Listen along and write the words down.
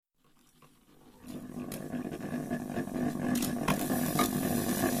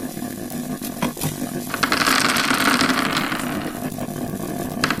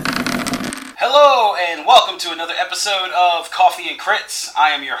welcome to another episode of Coffee and Crits. I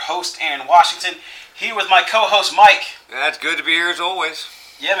am your host, Aaron Washington, here with my co-host, Mike. Yeah, it's good to be here as always.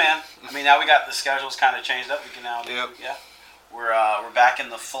 Yeah, man. I mean, now we got the schedules kind of changed up. We can now, we're back in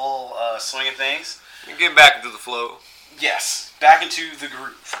the full swing of things. You're getting back into the flow. Yes, back into the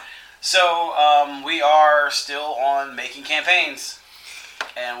groove. So we are still on making campaigns,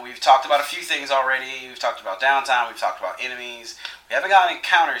 and we've talked about a few things already. We've talked about downtime. We've talked about enemies. We haven't gotten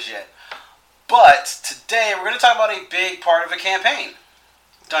encounters yet. But today we're going to talk about a big part of a campaign.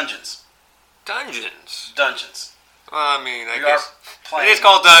 Dungeons. Dungeons? Dungeons. Well, I mean, I guess playing. It's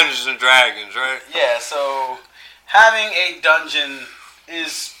called Dungeons and Dragons, right? Yeah, so having a dungeon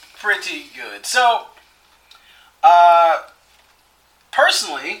is pretty good. So,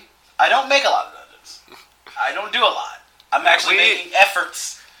 personally, I don't make a lot of dungeons. I don't do a lot. I'm actually making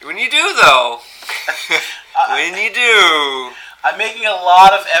efforts. When you do, though, I'm making a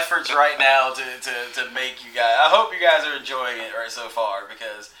lot of efforts right now to make you guys. I hope you guys are enjoying it right so far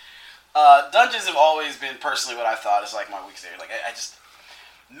because dungeons have always been personally what I thought is like my weak state. Like I just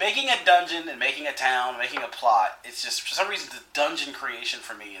making a dungeon and making a town, making a plot. It's just for some reason the dungeon creation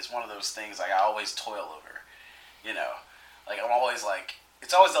for me is one of those things like I always toil over. You know, like I'm always like.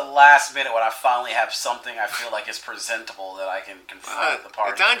 It's always the last minute when I finally have something I feel like is presentable that I can confront the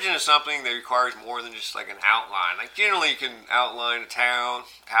party. A dungeon is something that requires more than just like an outline. Like generally you can outline a town,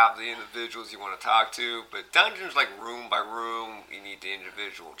 have the individuals you want to talk to, but dungeons like room by room, you need the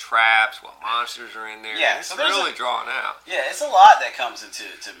individual traps, what monsters are in there. Yeah, it's so really drawn out. Yeah, it's a lot that comes into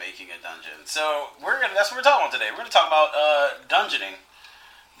making a dungeon. So that's what we're talking about today. We're going to talk about dungeoning,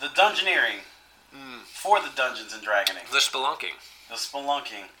 the dungeoneering for the Dungeons and Dragoning. The spelunking. The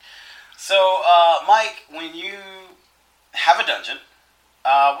spelunking. So, Mike, when you have a dungeon,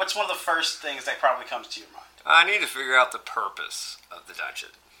 what's one of the first things that probably comes to your mind? I need to figure out the purpose of the dungeon.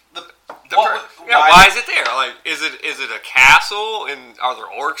 Why is it there? Like, is it a castle, and are there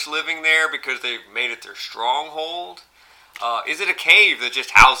orcs living there because they've made it their stronghold? Is it a cave that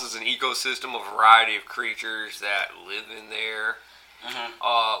just houses an ecosystem of a variety of creatures that live in there?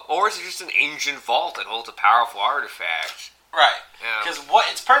 Mm-hmm. Or is it just an ancient vault that holds a powerful artifact? Right, because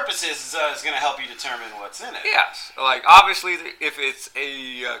what its purpose is going to help you determine what's in it. Yes, like obviously if it's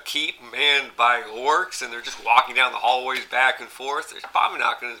a keep manned by orcs and they're just walking down the hallways back and forth, there's probably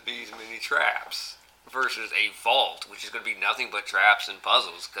not going to be as many traps versus a vault, which is going to be nothing but traps and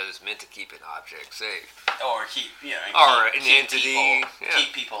puzzles because it's meant to keep an object safe. Or keep entity.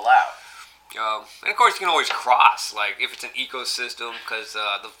 Keep people out. And of course, you can always cross, like if it's an ecosystem, because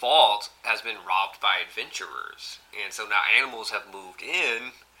the vault has been robbed by adventurers, and so now animals have moved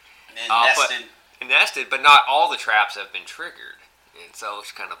in and nested, but not all the traps have been triggered, and so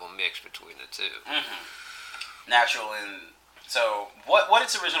it's kind of a mix between the two. Mm-hmm. Natural and so what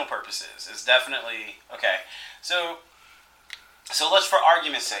its original purpose is definitely okay. So let's, for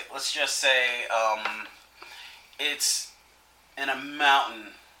argument's sake, let's just say it's in a mountain.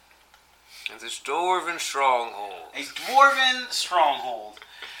 It's a dwarven stronghold. A dwarven stronghold.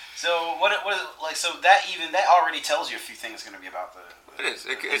 So what is it like? So that already tells you a few things going to be about the. It is.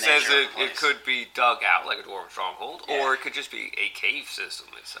 It says it could be dug out like a dwarven stronghold, or it could just be a cave system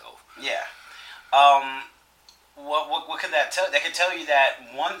itself. Yeah. What could that tell? That could tell you that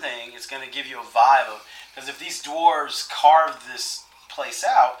one thing is going to give you a vibe of, because if these dwarves carved this place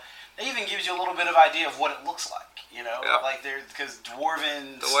out, it even gives you a little bit of idea of what it looks like. You know, like because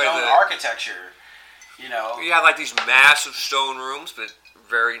dwarven stone architecture, you know. You have like these massive stone rooms, but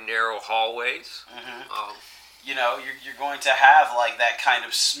very narrow hallways. Mm-hmm. You know, you're going to have like that kind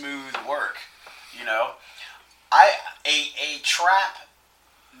of smooth work. You know, a trap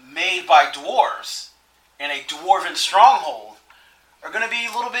made by dwarves in a dwarven stronghold are going to be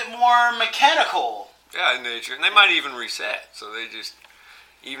a little bit more mechanical. Yeah, in nature, and they might even reset. So they just.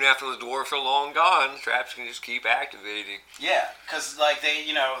 Even after the dwarfs are long gone, the traps can just keep activating. Yeah, because like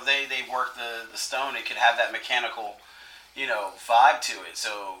they work the stone. It could have that mechanical, vibe to it.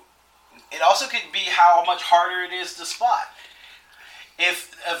 So it also could be how much harder it is to spot.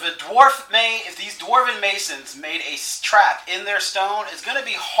 If these dwarven masons made a trap in their stone, it's going to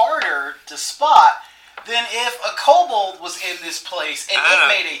be harder to spot than if a kobold was in this place and it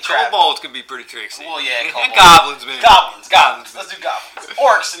made a trap. Kobolds can be pretty tricksy. Well, yeah, and goblins, maybe. Goblins. Let's do goblins.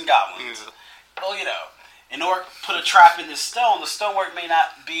 Orcs and goblins. Yeah. Well, in order to put a trap in this stone, the stonework may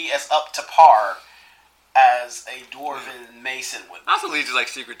not be as up to par as a dwarven mason would. Also leads to like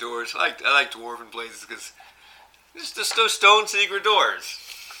secret doors. I like dwarven places because just those stone secret doors.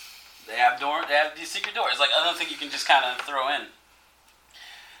 They have these secret doors. Like another thing you can just kind of throw in.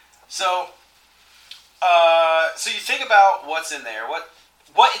 So you think about what's in there,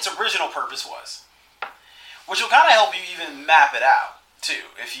 what its original purpose was. which will kind of help you even map it out too,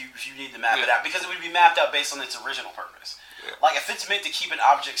 if you need to map it out, because it would be mapped out based on its original purpose. Yeah. Like if it's meant to keep an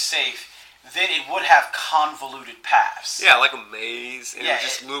object safe, then it would have convoluted paths. Yeah, like a maze, and it would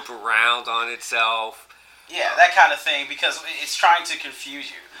just loop around on itself. Yeah, that kind of thing, because it's trying to confuse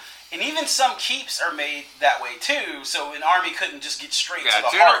you. And even some keeps are made that way too, so an army couldn't just get straight to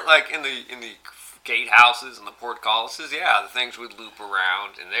the heart. Like in the gatehouses and the portcullises, the things would loop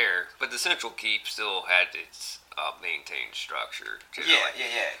around in there, but the central keep still had its maintained structure. Too.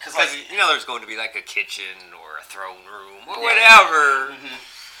 Because there's going to be like a kitchen or a throne room or whatever. Mm-hmm.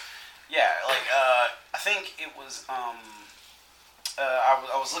 Yeah, I think it was. I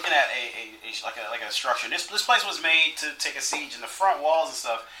was looking at a structure. This place was made to take a siege, and the front walls and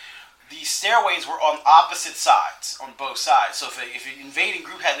stuff. The stairways were on opposite sides, on both sides. So if an invading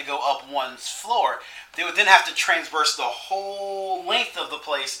group had to go up one floor, they would then have to transverse the whole length of the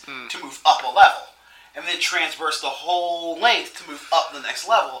place to move up a level, and then transverse the whole length to move up the next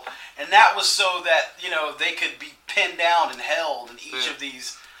level. And that was so that they could be pinned down and held in each of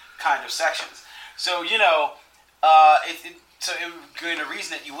these kind of sections. So it would go in a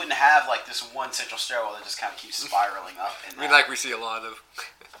reason that you wouldn't have like this one central stairwell that just kind of keeps spiraling up. Like we see a lot of.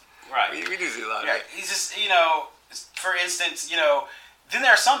 Right. We do see a lot of it. It's just, for instance, then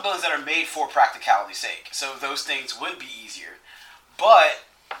there are some buildings that are made for practicality's sake. So those things would be easier. But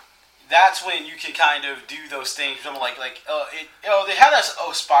that's when you can kind of do those things. They had a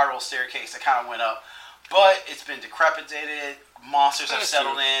spiral staircase that kind of went up, but it's been decrepitated. Monsters have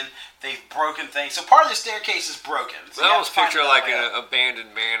settled in. They've broken things. So part of the staircase is broken. So I almost picture like an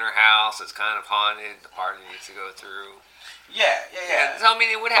abandoned manor house that's kind of haunted. The party needs to go through. Yeah. So, I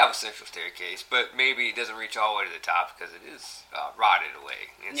mean, it would have a central staircase, but maybe it doesn't reach all the way to the top because it is rotted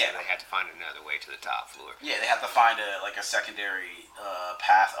away. And so they have to find another way to the top floor. Yeah, they have to find a secondary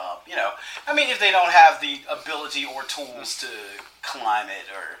path up. I mean, if they don't have the ability or tools to climb it,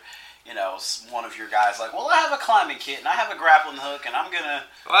 or one of your guys like, well, I have a climbing kit and I have a grappling hook and I'm gonna.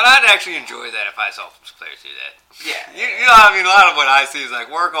 Well, I'd actually enjoy that if I saw players do that. Yeah. I mean, a lot of what I see is like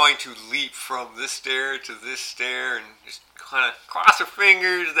we're going to leap from this stair to this stair and just kind of cross our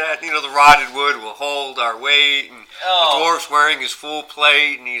fingers that the rotted wood will hold our weight, and the dwarf's wearing his full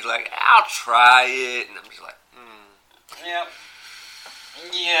plate and he's like, I'll try it, and I'm just like,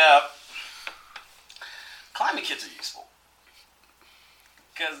 Yep. Climbing kits are useful.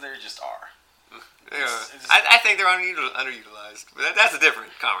 Because they just are. Yeah. I think they're underutilized. But that's a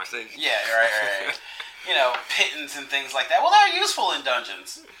different conversation. Yeah, right. Pittons and things like that. Well, they're useful in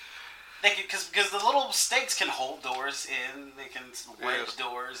dungeons. Because the little stakes can hold doors in. They can wedge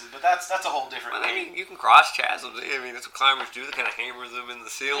doors. But that's a whole different thing. I mean, you can cross chasms. I mean, that's what climbers do. They kind of hammer them in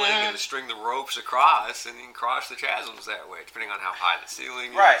the ceiling and string the ropes across, and you can cross the chasms that way, depending on how high the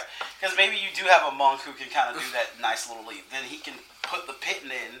ceiling is. Right. Because maybe you do have a monk who can kind of do that nice little leap. Then he can put the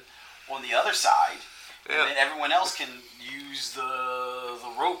Piton in on the other side, and then everyone else can use the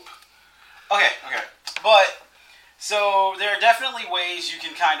rope. Okay. But, so there are definitely ways you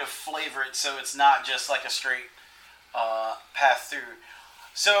can kind of flavor it so it's not just like a straight path through.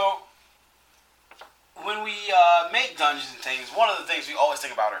 So, when we make dungeons and things, one of the things we always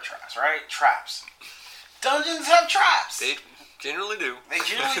think about are traps, right? Traps. Dungeons have traps. They generally do. They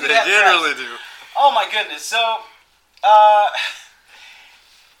generally do. Oh my goodness. So,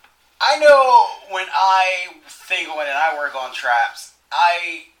 I know when I work on traps,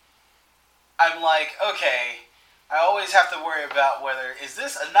 I'm like, okay, I always have to worry about whether is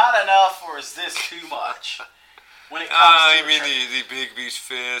this not enough or is this too much. When it comes to the big beast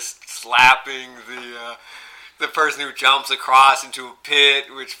fist slapping the person who jumps across into a pit,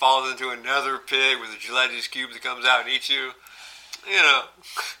 which falls into another pit with a gelatinous cube that comes out and eats you. It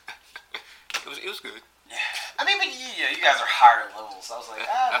was good. Yeah. I mean, but you guys are higher levels. So I was like,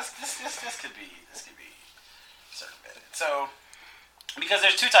 this could be circumvented. So, because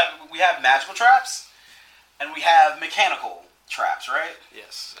there's two types. We have magical traps, and we have mechanical traps, right?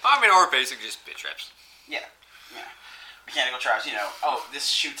 Yes. I mean, or basic just pit traps. Yeah. Mechanical traps, this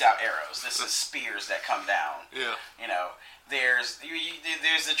shoots out arrows. This is spears that come down. Yeah. There's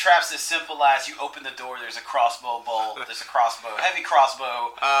the traps that symbolize you open the door, there's a crossbow bolt, there's a heavy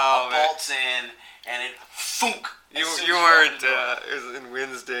crossbow, bolts in, and it thunk. You weren't in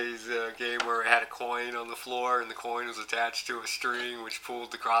Wednesday's game where it had a coin on the floor and the coin was attached to a string which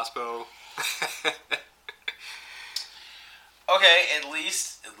pulled the crossbow. Okay, at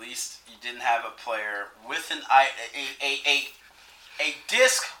least you didn't have a player with a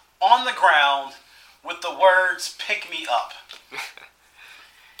disc on the ground with the words "Pick me up."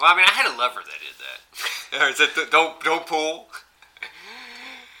 Well, I mean, I had a lever that did that. It said, "Don't pull."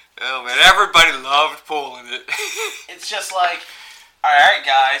 Oh man, everybody loved pulling it. It's just like, all right,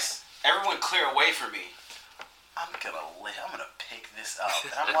 guys, everyone clear away from me. I'm gonna pick this up,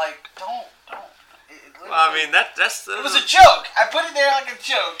 and I'm like, don't. Well, I mean, that's it was a joke. I put it there like a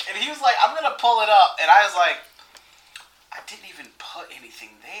joke, and he was like, I'm gonna pull it up, and I was like, I didn't even put anything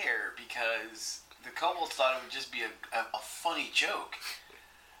there because the kobolds thought it would just be a funny joke,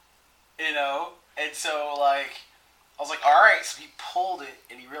 you know. And so like, I was like, all right. So he pulled it,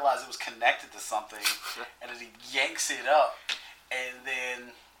 and he realized it was connected to something, and then he yanks it up, and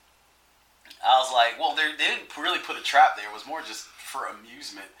then I was like, well, they didn't really put a trap there. It was more just for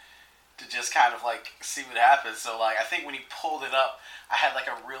amusement to just kind of like see what happens. So like, I think when he pulled it up, I had like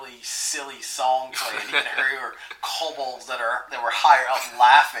a really silly song playing. You could hear kobolds that were higher up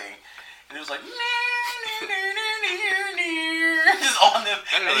laughing, and it was like just on them.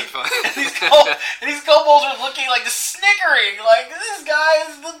 That's really fun. And these kobolds were looking like just snickering, like this guy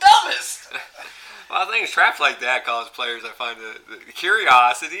is the dumbest. Well, I think traps like that cause players, I find, the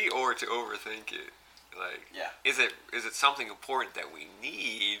curiosity or to overthink it. Like, yeah. Is it something important that we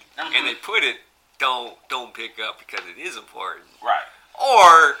need, Mm-hmm. and they put it don't pick up because it is important, Right?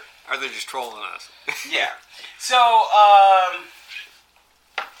 or are they just trolling us? Yeah. So,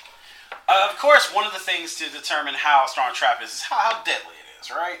 of course, one of the things to determine how strong a trap is how deadly it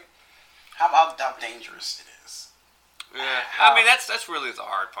is, right? How dangerous it is. Yeah, I mean that's really the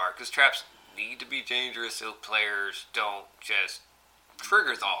hard part because traps need to be dangerous so players don't just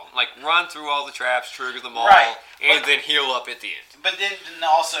trigger them all. Like run through all the traps, trigger them all, right. and then heal up at the end. But then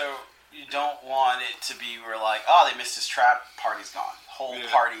also you don't want it to be where like, oh, they missed his trap, party's gone. Whole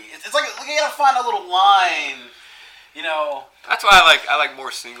party. It's like you gotta find a little line, you know. That's why I like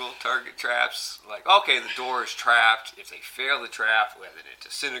more single target traps. Like, okay, the door is trapped. If they fail the trap, whether it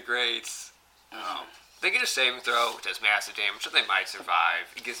disintegrates, they get a saving throw, which does massive damage, so they might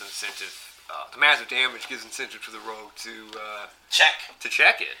survive. It gives incentive. The massive damage gives incentive to the rogue to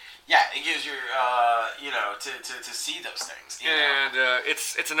check it. Yeah, it gives your to see those things. And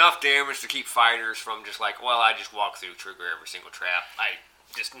it's enough damage to keep fighters from just like, well, I just walk through, trigger every single trap. I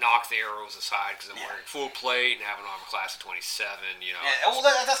just knock the arrows aside because I'm wearing full plate and have an armor class of 27. You know. Yeah, well,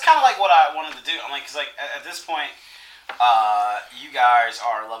 that's kind of like what I wanted to do. I'm like, because like at this point, you guys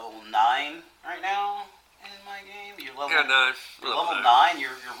are level 9 right now. In my game, you're level 9. Level 9.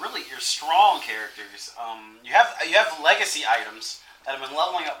 You're strong characters. You have legacy items that have been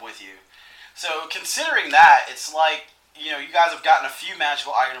leveling up with you. So considering that, it's like you guys have gotten a few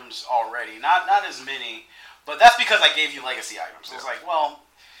magical items already. Not as many, but that's because I gave you legacy items. So it's like, well,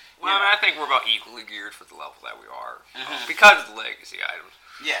 I mean, I think we're about equally geared for the level that we are because of the legacy items.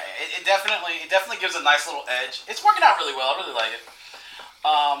 Yeah, it definitely gives a nice little edge. It's working out really well. I really like it.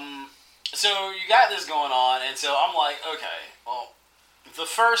 So you got this going on, and so I'm like, okay, well, the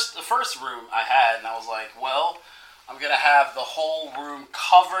first room I had, and I was like, well, I'm gonna have the whole room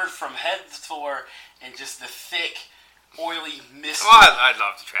covered from head to toe in just the thick, oily mist. Well, I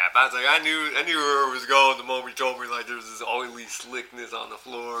love the trap. I was like, I knew where it was going the moment you told me like there was this oily slickness on the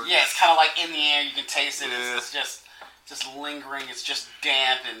floor. Yeah, it's kind of like in the air. You can taste it. Yeah. It's just lingering. It's just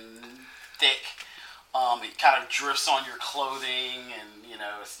damp and thick. It kind of drifts on your clothing, and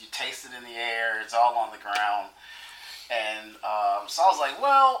you taste it in the air. It's all on the ground, and so I was like,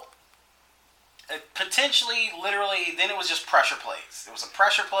 well, potentially, literally, then it was just pressure plates. It was a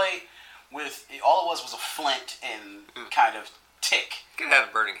pressure plate with all it was a flint and kind of tick. You could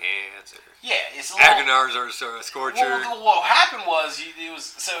have burning hands. It's a Agonars or a scorcher. Well, what happened was it was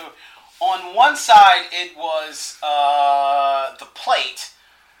so on one side it was the plate.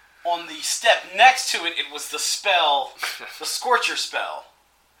 On the step next to it, it was the spell, the Scorcher spell.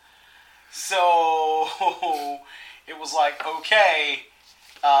 So it was like, okay,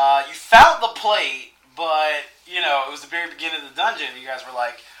 you found the plate, but it was the very beginning of the dungeon. And you guys were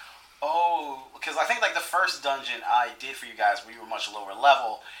like, oh, because I think like the first dungeon I did for you guys, we were much lower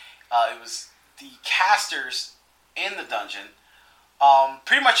level. It was the casters in the dungeon,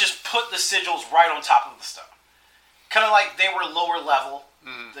 pretty much just put the sigils right on top of the stone, kind of like they were lower level.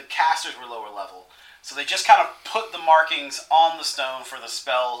 Mm-hmm. The casters were lower level, so they just kind of put the markings on the stone for the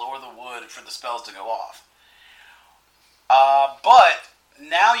spells or the wood for the spells to go off. But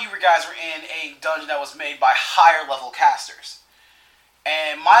now you guys were in a dungeon that was made by higher level casters,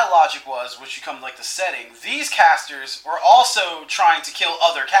 and my logic was, which become like the setting, these casters were also trying to kill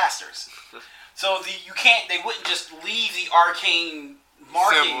other casters. So they wouldn't just leave the arcane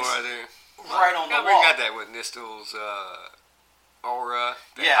markings right on the wall. We got that with Nistel's aura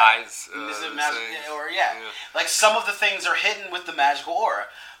that hides aura. Like some of the things are hidden with the magical aura.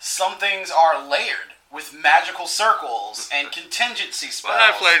 Some things are layered. with magical circles and contingency spells.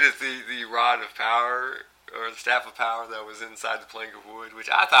 Well, I played as the Rod of Power, or the Staff of Power that was inside the plank of wood, which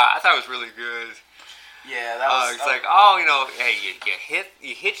I thought was really good. Yeah, that was. It's like, oh, hey, you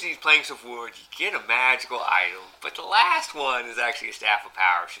hit these planks of wood, you get a magical item, but the last one is actually a Staff of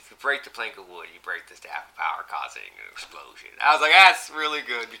Power. So if you break the plank of wood, you break the Staff of Power, causing an explosion. I was like, that's really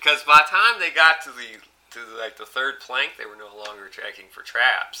good, because by the time they got to the third plank, they were no longer checking for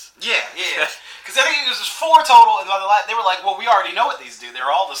traps. Yeah. Because I think it was just 4 total, and they were like, well, we already know what these do. They're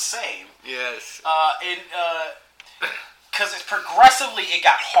all the same. Yes. Because progressively it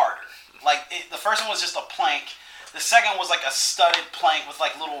got harder. Like, the first one was just a plank. The second was like a studded plank with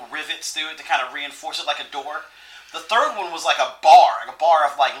like little rivets through it to kind of reinforce it like a door. The third one was like a bar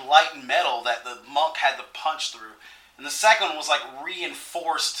of like light metal that the monk had to punch through. And the second one was like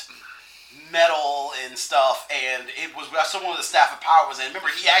reinforced metal and stuff, and it was that's the one with the Staff of Power was in.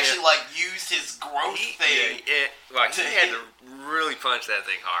 Remember, he actually like used his growth thing. He had to really punch that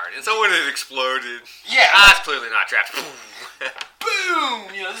thing hard, and so when it exploded, it's clearly not trapped.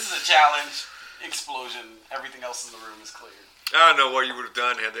 Boom! This is a challenge. Explosion. Everything else in the room is cleared. I don't know what you would have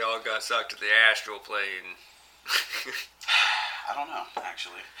done had they all got sucked to the astral plane. I don't know,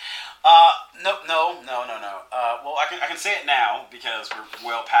 actually. No. Well, I can say it now because we're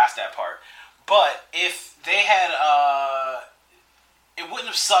well past that part. But if they had, it wouldn't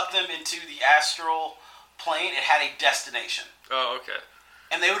have sucked them into the astral plane. It had a destination. Oh, okay.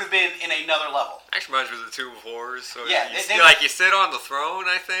 And they would have been in another level. Actually reminds me of the Tomb of Horrors. So yeah, you sit on the throne,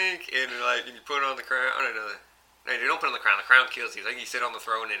 I think, and you put it on the crown. I don't know. No, you don't put it on the crown. The crown kills you. I think you sit on the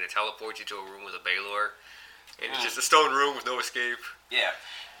throne and it teleports you to a room with a Baylor. And it's just a stone room with no escape. Yeah.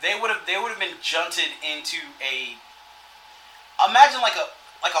 They would have been junted into imagine like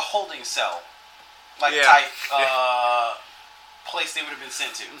a holding cell type place they would have been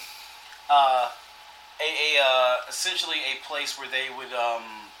sent to. Essentially a place where they would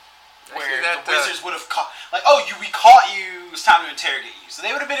where the wizards would have caught we caught you, it's time to interrogate you. So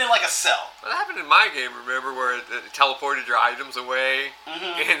they would have been in like a cell. Well, that happened in my game, remember, where it teleported your items away,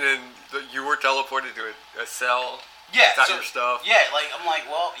 and then you were teleported to a cell. Yeah, without your stuff. Yeah, I'm like,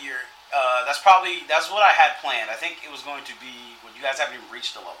 well, you're that's what I had planned. I think it was going to be when you guys haven't even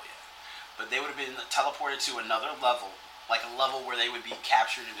reached the level yet. But they would have been teleported to another level, like a level where they would be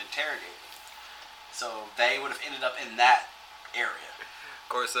captured and interrogated. So they would have ended up in that area.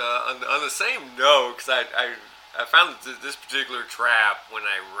 Of course, on the same note, because I found this particular trap when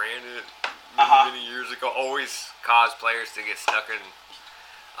I ran it many years ago always caused players to get stuck in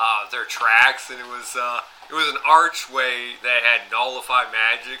their tracks, and it was an archway that had nullify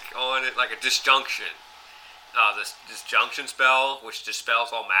magic on it, like a disjunction. This disjunction spell, which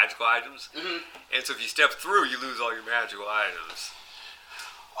dispels all magical items, and so if you step through, you lose all your magical items.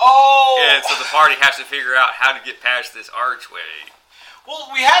 Oh! And so the party has to figure out how to get past this archway.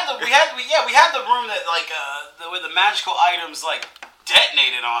 Well, we had the room that where the magical items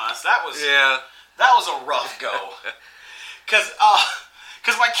detonated on us. That was a rough go. Because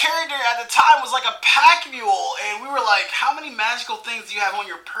my character at the time was like a pack mule, and we were like, "How many magical things do you have on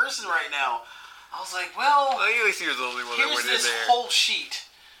your person right now?" I was like, "Well, at least he was the only one that went in there." Here's this whole sheet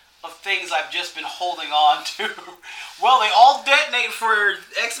of things I've just been holding on to. Well, they all detonate for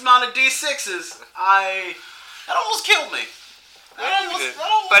X amount of D6s. That almost killed me.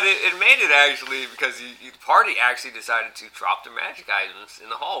 But it made it actually, because the party actually decided to drop their magic items in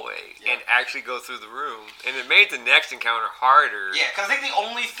the hallway and actually go through the room. And it made the next encounter harder. Yeah, because I think the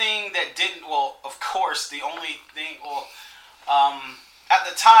only thing that didn't, at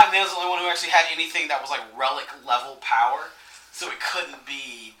the time, they was the only one who actually had anything that was like relic level power. So it couldn't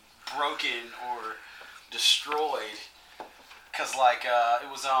be broken or destroyed. Because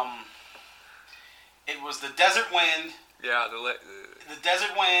it was the Desert Wind. Yeah, the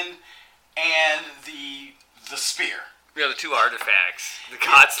Desert Wind and the spear. Yeah, the two artifacts, the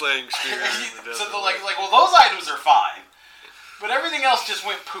God-slaying spear. And the so those items are fine, but everything else just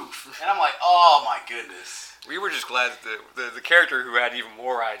went poof. And I'm like, oh my goodness. We were just glad that the character who had even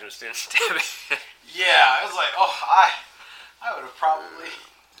more items didn't stab it. Yeah, I was like, I would have probably.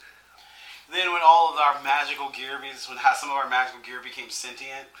 Then when all of our magical gear, some of our magical gear became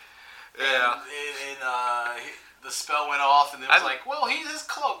sentient. Yeah. And the spell went off, and it was well, his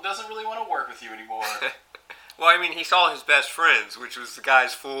cloak doesn't really want to work with you anymore. Well, I mean, he saw his best friends, which was the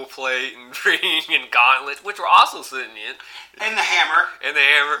guy's full plate and ring and gauntlets, which were also sentient. And the hammer. And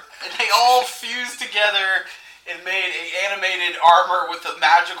they all fused together and made an animated armor with a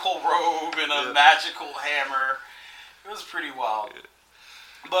magical robe and a magical hammer. It was pretty wild. Yeah.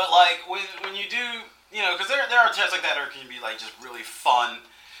 But, when you do, because there are tests like that that can be, just really fun,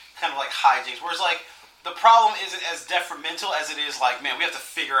 kind of like hijinks. Whereas, the problem isn't as detrimental as it is like, man, we have to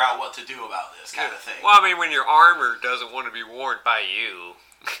figure out what to do about this kind of thing. Well, I mean, when your armor doesn't want to be worn by you,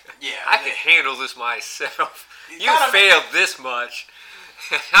 yeah, I can handle this myself. You gotta- failed this much.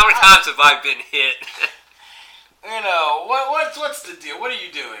 How many times have I been hit? You know, what's the deal? What are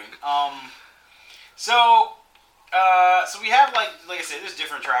you doing? So we have like I said, there's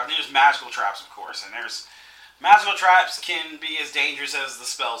different traps. There's magical traps, of course, and there's magical traps can be as dangerous as the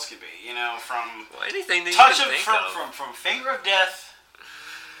spells can be. You know, from Anything that touch you can of think of. from finger of death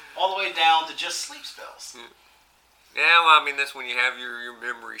all the way down to just sleep spells. Yeah, well, I mean, that's when you have your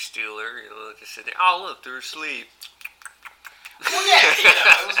memory stealer. You know, just sit there. Oh, look, they're asleep. Well, yeah, you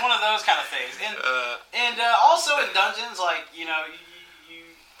know, it was one of those kind of things, and also in dungeons, like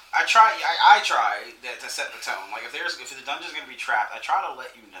I try to set the tone. Like if the dungeon's gonna be trapped, I try to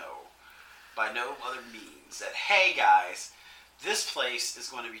let you know by no other means that, hey guys, this place is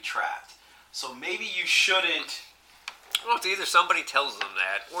going to be trapped. So maybe you shouldn't. Well, it's either somebody tells them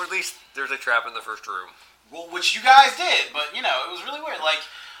that, or at least there's a trap in the first room. Well, which you guys did, but you know, it was really weird. Like,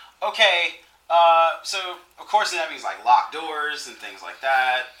 okay, so of course that means like locked doors and things like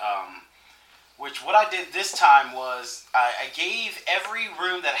that. Which what I did this time was I gave every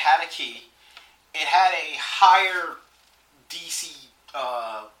room that had a key, it had a higher DC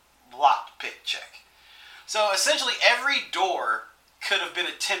lock pick check. So essentially every door could have been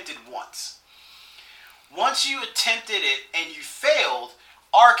attempted once. Once you attempted it and you failed,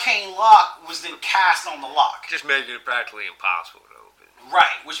 Arcane Lock was then cast on the lock. Just making it practically impossible to open.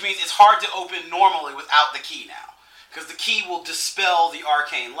 Right, which means it's hard to open normally without the key now. Because the key will dispel the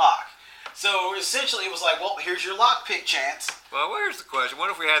Arcane Lock. So essentially it was like, well, here's your lockpick chance. Well, where's the question? What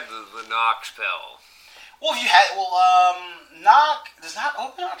if we had the knock spell? Well, if you had, knock, does not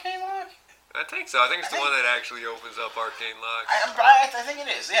open Arcane Lock? I think so. I think it's the one that actually opens up Arcane Lock. I think it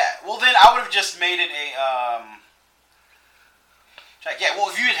is, yeah. Well, then I would have just made it a, yeah, well,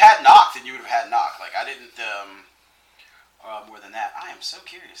 if you had knock, then you would have had knock. Like, I didn't, more than that. I am so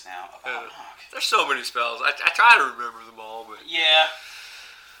curious now about knock. There's so many spells. I try to remember them all, but... Yeah.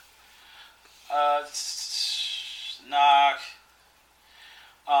 Knock.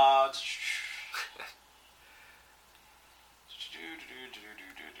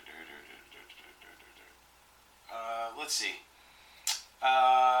 Let's see.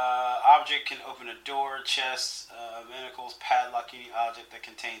 Object can open a door, chest, manacles, padlock, any object that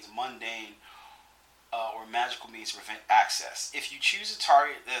contains mundane or magical means to prevent access. If you choose a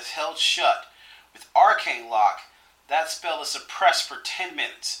target that is held shut with Arcane Lock, that spell is suppressed for 10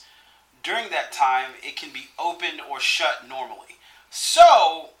 minutes. During that time, it can be opened or shut normally.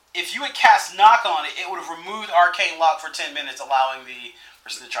 So, if you had cast Knock on it, it would have removed Arcane Lock for 10 minutes, allowing the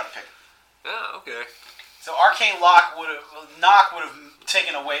person to try to pick it. Oh, okay. So Arcane Lock Knock would have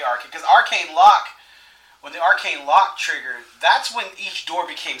taken away Arcane, because Arcane Lock, when the Arcane Lock triggered, that's when each door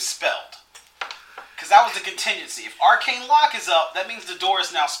became spelled. Because that was the contingency. If Arcane Lock is up, that means the door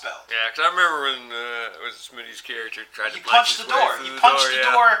is now spelled. Yeah, because I remember when it was Smitty's character tried to punch the door. You punched the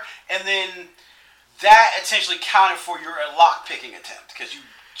door, and then that essentially counted for your lock picking attempt because you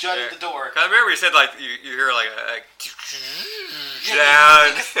jutted the door. I remember he said like you hear like a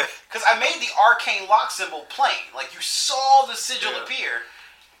down. Because I made the Arcane Lock symbol plain. Like you saw the sigil appear,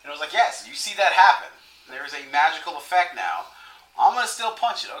 and it was like, yes, you see that happen. There's a magical effect now. I'm going to still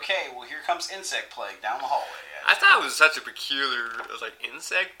punch it. Okay, well, here comes Insect Plague down the hallway. I thought it was such a peculiar,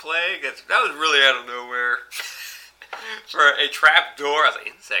 Insect Plague? That was really out of nowhere. For a trap door, I was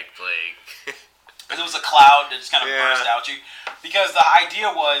like, Insect Plague. It was a cloud that just kind of burst out you. Because the idea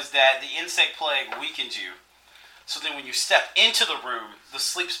was that the Insect Plague weakens you. So then when you step into the room, the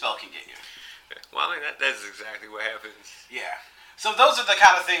sleep spell can get you. Well, I mean, that's exactly what happens. Yeah. So those are the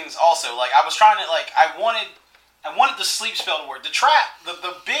kind of things also. Like, I was trying to, I wanted the sleep spell to work. The trap,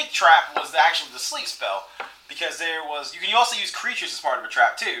 the big trap was actually the sleep spell, because you can also use creatures as part of a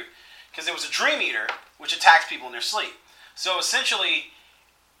trap too, because there was a Dream Eater which attacks people in their sleep. So essentially,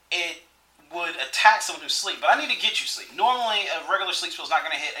 it would attack someone who's asleep. But I need to get you sleep. Normally, a regular sleep spell is not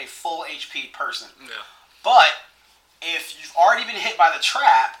going to hit a full HP person. No. But if you've already been hit by the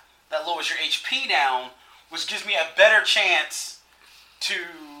trap, that lowers your HP down, which gives me a better chance to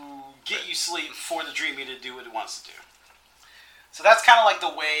get you sleep for the Dream Eater to do what it wants to do. So that's kind of like the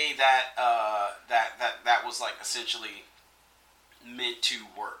way that that was essentially meant to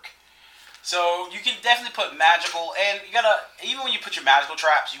work. So you can definitely put magical, and you gotta, even when you put your magical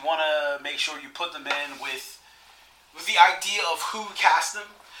traps, you want to make sure you put them in with the idea of who cast them,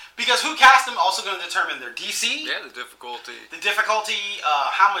 because who cast them also going to determine their DC. Yeah, the difficulty.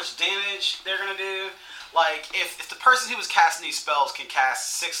 How much damage they're going to do. Like, if the person who was casting these spells can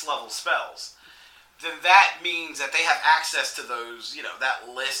cast 6-level spells, then that means that they have access to those, that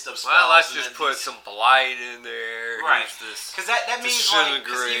list of spells. Well, let's just put some blight in there. Right. Because that means,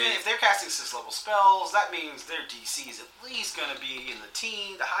 because even if they're casting 6th level spells, that means their DC is at least going to be in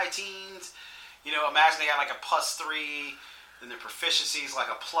the high teens. Imagine they got like a +3, then their proficiency is like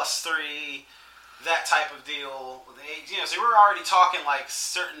a +3, that type of deal. So we're already talking like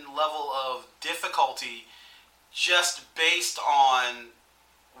certain level of difficulty just based on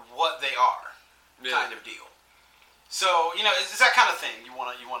what they are. Kind of deal. So it's that kind of thing you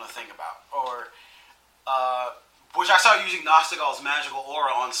want to think about, or which I saw using Gnostigol's magical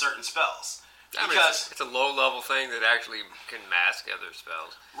aura on certain spells. Because it's a low level thing that actually can mask other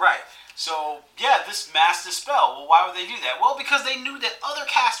spells. Right. So this masked the spell. Well, why would they do that? Well, because they knew that other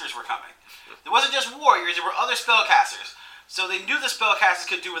casters were coming. It wasn't just warriors; there were other spellcasters. So they knew the spellcasters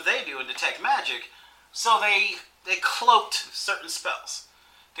could do what they do and detect magic. So they cloaked certain spells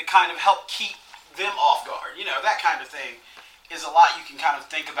to kind of help keep them off guard. That kind of thing is a lot you can kind of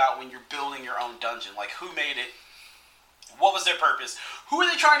think about when you're building your own dungeon. Like, who made it? What was their purpose? Who are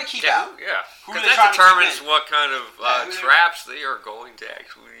they trying to keep out? Yeah. Who that determines what kind of traps they are going to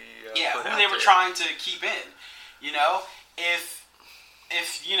actually who they were trying to keep in. If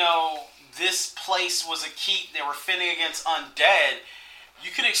this place was a keep, they were fending against undead,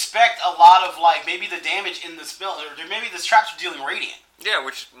 you could expect a lot of, like, maybe the damage in the spell, or maybe the traps were dealing radiant. Yeah,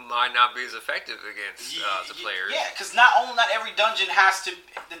 which might not be as effective against the players. Yeah, because not every dungeon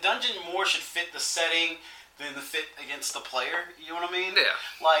the dungeon more should fit the setting than the fit against the player. You know what I mean? Yeah.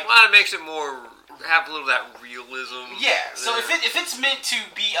 Like, it makes it more, have a little of that realism. Yeah, so if it's meant to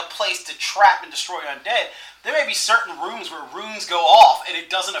be a place to trap and destroy undead, there may be certain rooms where runes go off and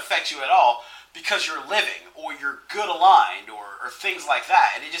it doesn't affect you at all because you're living, or you're good aligned, or things like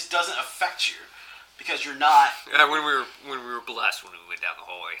that, and it just doesn't affect you. Because you're not. When we were blessed when we went down the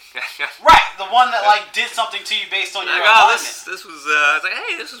hallway. Right, the one that did something to you based on your alignment. This was. I was like,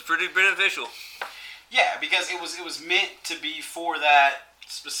 hey, this was pretty beneficial. Yeah, because it was meant to be for that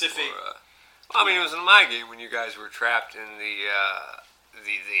specific. It was in my game when you guys were trapped in the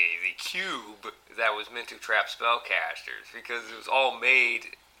cube that was meant to trap spellcasters, because it was all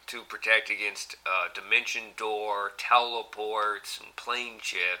made to protect against dimension door, teleports, and plane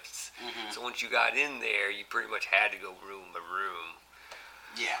shifts. Mm-hmm. So once you got in there, you pretty much had to go room by room.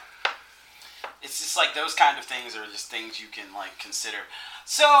 Yeah. It's just like those kind of things are just things you can consider.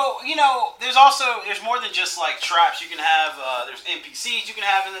 So, there's more than just traps. You can have, there's NPCs you can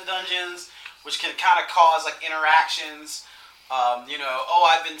have in the dungeons, which can kind of cause interactions.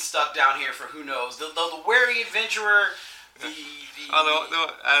 I've been stuck down here for who knows. The wary adventurer...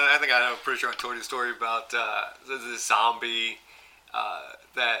 I'm pretty sure I told you the story about the zombie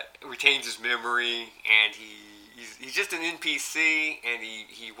that retains his memory, and he's just an NPC, and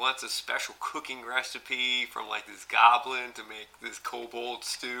he wants a special cooking recipe from this goblin to make this kobold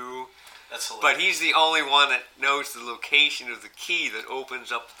stew. That's hilarious. But he's the only one that knows the location of the key that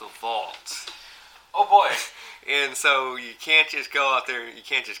opens up the vault. Oh boy. And so you can't just go out there, you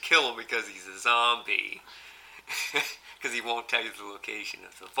can't just kill him because he's a zombie. Because he won't tell you the location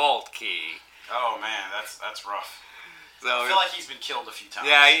of the vault key. Oh man, that's rough. So I feel like he's been killed a few times.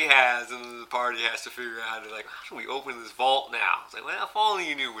 Yeah, he has, and the party has to figure out, how do we open this vault now? It's well, if only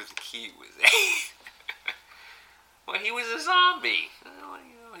you knew where the key was at. Well, he was a zombie.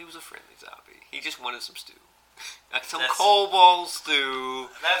 He was a friendly zombie. He just wanted some stew. Some kobold stew.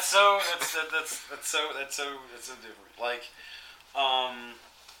 That's so different.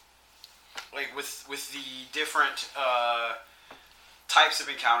 With the different types of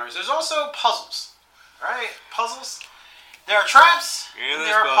encounters, there's also puzzles, right? Puzzles. There are traps, and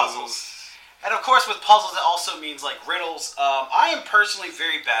there are puzzles. And of course, with puzzles, it also means riddles. I am personally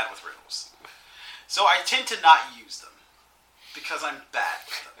very bad with riddles, so I tend to not use them because I'm bad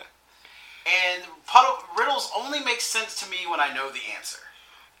with them. And riddles only make sense to me when I know the answer.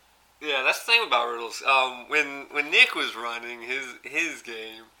 Yeah, that's the thing about riddles. When Nick was running his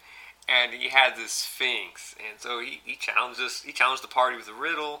game, and he had this Sphinx, and so he challenged us. He challenged the party with a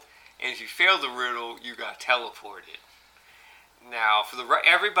riddle, and if you failed the riddle, you got teleported. Now, for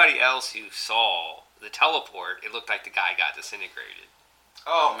everybody else who saw the teleport, it looked like the guy got disintegrated.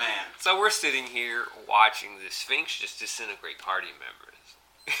 Oh man! So we're sitting here watching the Sphinx just disintegrate party members.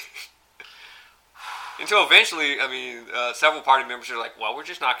 Until eventually, several party members are like, well, we're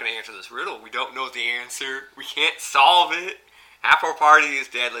just not going to answer this riddle. We don't know the answer. We can't solve it. Half our party is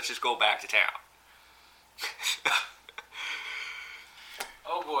dead. Let's just go back to town.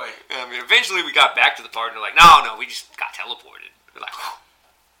 Oh, boy. Eventually we got back to the party and they're like, no, we just got teleported. We're like,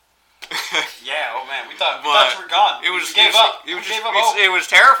 Yeah, oh man, we thought But you were gone. It was We gave up. It was We just, gave up hope. it was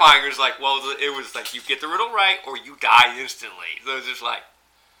terrifying. It was like, well, it was like you get the riddle right or you die instantly. So it was just like,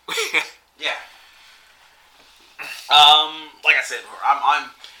 Yeah. Like I said, I've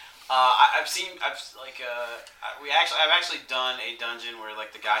actually done a dungeon where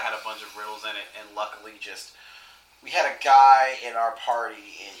like the guy had a bunch of riddles in it, and luckily we had a guy in our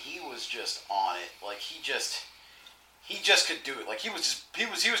party, and he was just on it. Like he just could do it. Like he was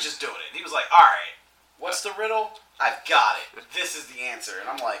just doing it. He was like, all right, what's the riddle? I've got it. This is the answer. And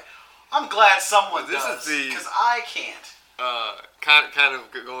I'm like, I'm glad someone does, because I can't. kind of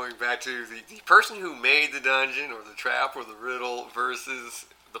going back to the person who made the dungeon or the trap or the riddle versus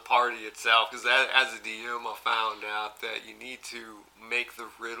the party itself, because as a DM I found out that you need to make the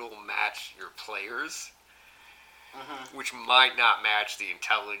riddle match your players, which might not match the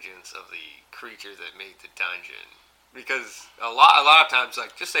intelligence of the creature that made the dungeon. Because a lot of times,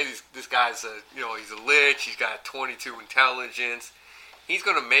 like, just say this guy's he's a lich, he's got 22 intelligence. He's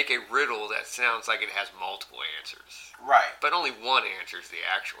going to make a riddle that sounds like it has multiple answers. Right. But only one answer is the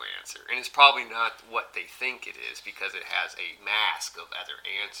actual answer. And it's probably not what they think it is because it has a mask of other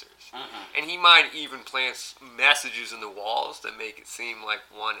answers. And he might even plant messages in the walls that make it seem like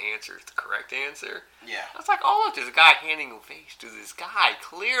one answer is the correct answer. Yeah. It's like, oh, look, there's a guy handing a vase to this guy.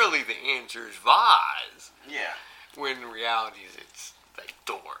 Clearly the answer is vase. Yeah. When in reality it's like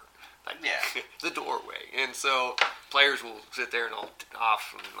door. Like, yeah. The doorway. And so players will sit there and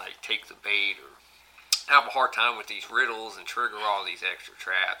often like take the bait or have a hard time with these riddles and trigger all these extra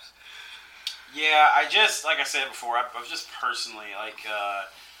traps. Yeah, like I said before, I was just personally I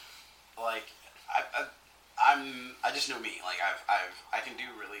just know me. Like I can do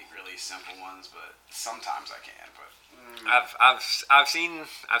really really simple ones, but sometimes I can. But I've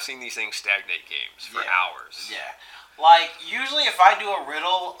seen these things stagnate games for hours. Yeah. Like, usually if I do a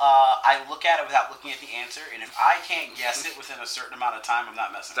riddle, I look at it without looking at the answer, and if I can't guess it within a certain amount of time, I'm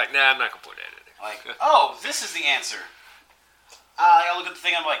not messing with it. It's like, nah, I'm not going to put that in there. Like, oh, this is the answer. I look at the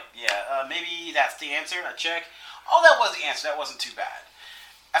thing, I'm like, yeah, maybe that's the answer, I check. Oh, that was the answer, that wasn't too bad.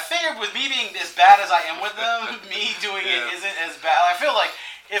 I figured with me being as bad as I am with them, me doing it isn't as bad. I feel like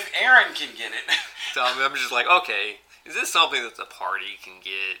if Aaron can get it. So I'm just like, okay, is this something that the party can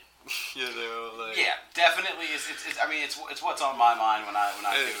get? Yeah, definitely. It's what's on my mind when I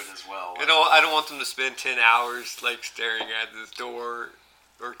do it as well. I don't want them to spend 10 hours like staring at this door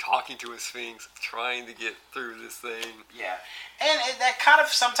or talking to a sphinx, trying to get through this thing. Yeah, and that kind of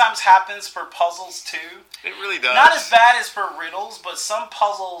sometimes happens for puzzles too. It really does. Not as bad as for riddles, but some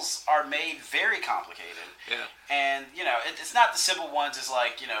puzzles are made very complicated. Yeah, and it's not the simple ones. It's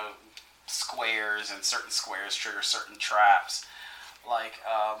like squares, and certain squares trigger certain traps. Like,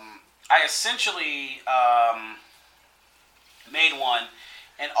 I essentially made one,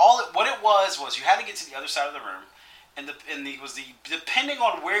 and what it was you had to get to the other side of the room, and depending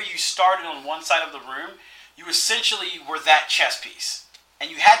on where you started on one side of the room, you essentially were that chess piece,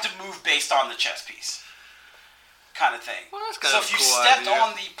 and you had to move based on the chess piece, kind of thing. Well, that's kind of so if you cool stepped idea.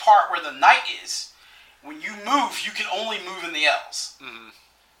 on the part where the knight is, when you move, you can only move in the L's. Mm-hmm.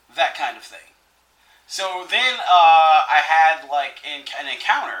 That kind of thing. So then I had like an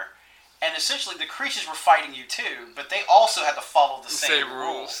encounter, and essentially the creatures were fighting you too, but they also had to follow the same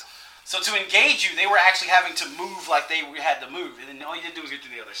rules. So to engage you, they were actually having to move like they had to move, and then all you did do was get to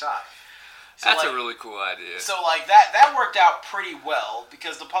the other side. So that's a really cool idea. So like that worked out pretty well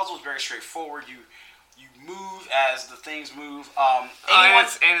because the puzzle was very straightforward. You move as the things move. And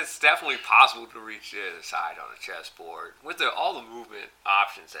it's definitely possible to reach the other side on a chessboard with all the movement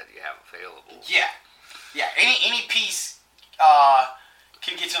options that you have available. Yeah. Yeah, any piece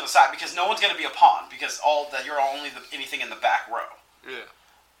can get to the other side because no one's going to be a pawn because you're only anything in the back row.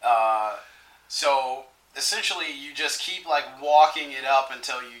 Yeah. So essentially, you just keep like walking it up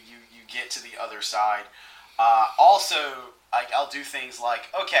until you get to the other side. Also, I'll do things like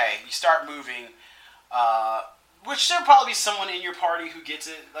you start moving, which there'll probably be someone in your party who gets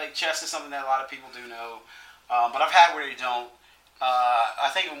it. Like chess is something that a lot of people do know, but I've had where you don't.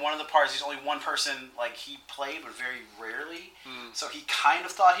 I think in one of the parties, there's only one person, like, he played, but very rarely. So he kind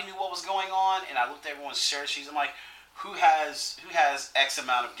of thought he knew what was going on, and I looked at everyone's share sheets. I'm like, who has X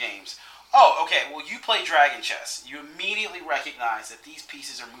amount of games? Oh, okay, well, you play Dragon Chess. You immediately recognize that these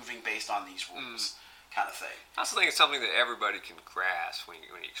pieces are moving based on these rules, kind of thing. I also think it's something that everybody can grasp when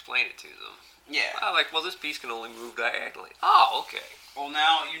you explain it to them. Yeah. Well, this piece can only move diagonally. Oh, okay. Well,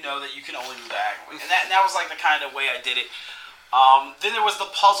 now you know that you can only move diagonally. And that was, like, the kind of way I did it. Then there was the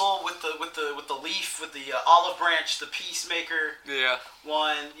puzzle with the leaf, with the olive branch, the peacemaker. Yeah.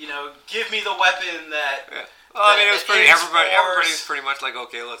 One, give me the weapon that Well, I mean, it was pretty. Inns Everybody Wars. was pretty much like,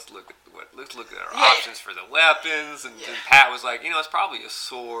 okay, let's look at our Yeah. options for the weapons. And Pat was like, it's probably a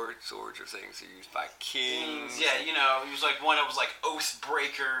sword. Swords are things used by kings. Yeah, he was like one that was like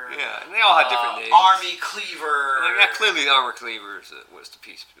Oathbreaker. Yeah, and they all had different names. Army Cleaver. Clearly the Armor Cleaver was the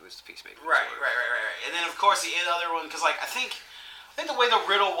peacemaker. Right. And then of course the other one, because like I think the way the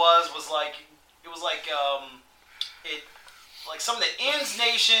riddle was like it was like it like some of the Inns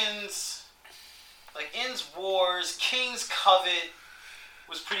Nations. Like Inns Wars, King's Covet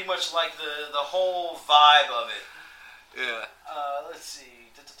was pretty much like the whole vibe of it. Yeah. Let's see.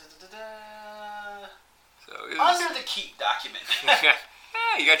 So it was... Under the Keep document. Yeah,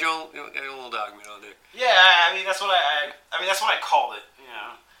 you got your little document on there. Yeah, I mean that's what that's what I called it.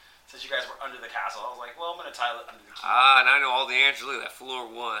 Since you guys were under the castle, I was like, well, I'm gonna title it Under the Keep. And I know all the answers. Look at that,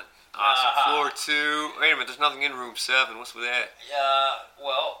 floor 1. Awesome. Floor 2. Wait a minute, there's nothing in room 7. What's with that?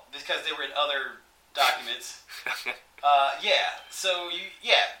 Well, because they were in other documents.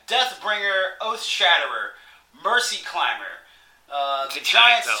 Deathbringer, Oath Shatterer, Mercy Climber, the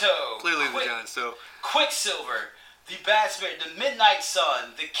Giant's Toe. Clearly the Giant's Toe. Quicksilver, the Batsman, the Midnight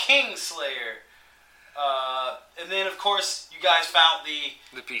Sun, the Kingslayer, and then of course you guys found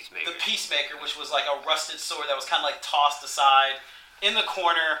the Peacemaker. The Peacemaker, which was like a rusted sword that was kind of like tossed aside in the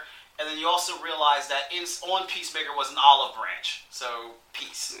corner. And then you also realized that on Peacemaker was an olive branch. So,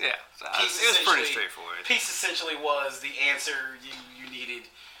 peace. Yeah. Peace it was pretty straightforward. Peace essentially was the answer you needed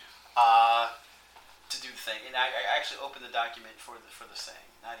to do the thing. And I actually opened the document for the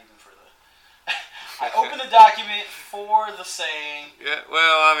saying. Not even for the... I opened the document for the saying. Yeah,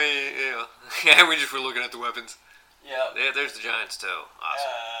 well, I mean, we just were looking at the weapons. Yeah. There's the Giant's Toe.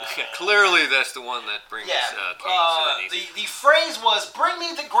 Awesome. Clearly, that's the one that brings Kings to the knees. The phrase was, bring me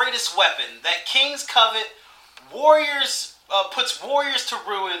the greatest weapon that kings covet, warriors, puts warriors to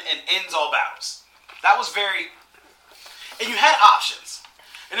ruin, and ends all battles. That was very... And you had options.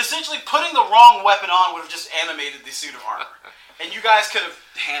 And essentially, putting the wrong weapon on would have just animated the suit of armor. And you guys could have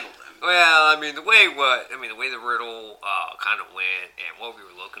handled them. Well, I mean, the way the riddle kind of went and what we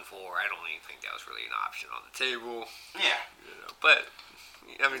were looking for, I don't even think that was really an option on the table. Yeah. But,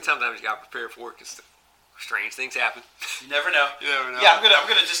 I mean, sometimes you got to prepare for it because strange things happen. You never know. Yeah, I'm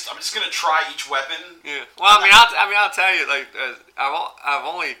just gonna try each weapon. Yeah. Well, I'll tell you, like, I've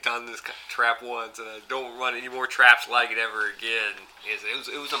only done this trap once, and I don't run any more traps like it ever again.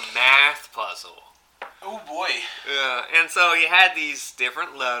 It was a math puzzle. Oh boy. Yeah, and so you had these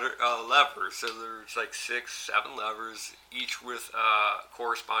different levers. So there's like 6, 7 levers, each with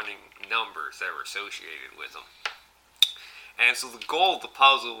corresponding numbers that were associated with them. And so the goal of the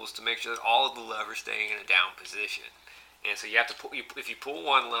puzzle was to make sure that all of the levers stay in a down position. And so you have to pull. If you pull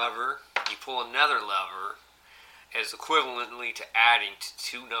one lever, you pull another lever, as equivalently to adding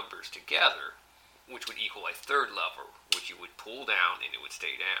 2 numbers together, which would equal a third lever, which you would pull down and it would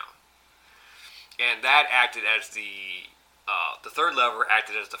stay down. And that acted as the third lever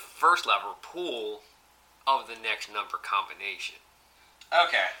acted as the first lever pull of the next number combination.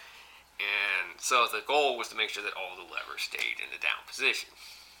 Okay. And so the goal was to make sure that all the levers stayed in the down position.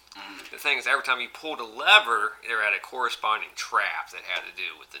 The thing is, every time you pulled a lever, there had a corresponding trap that had to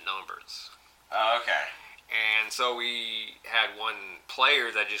do with the numbers. Okay. And so we had one player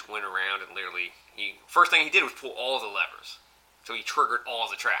that just went around and literally, first thing he did was pull all the levers. So he triggered all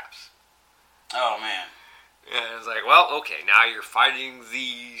the traps. Oh, man. And it's like, well, okay, now you're fighting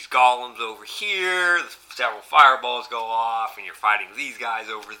these golems over here, several fireballs go off, and you're fighting these guys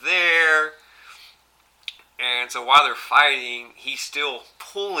over there. And so while they're fighting, he's still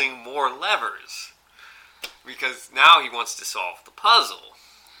pulling more levers. Because now he wants to solve the puzzle,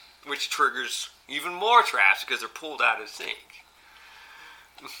 which triggers even more traps because they're pulled out of sync.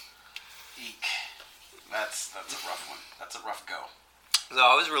 Eek. That's a rough one. That's a rough go. So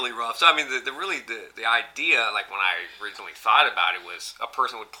it was really rough. So I mean, the idea, like when I originally thought about it, was a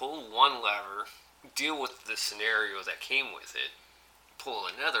person would pull one lever, deal with the scenario that came with it, pull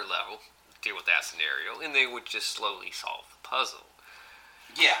another lever, deal with that scenario, and they would just slowly solve the puzzle.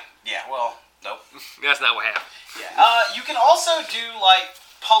 Yeah. Well, nope. That's not what happened. Yeah. You can also do like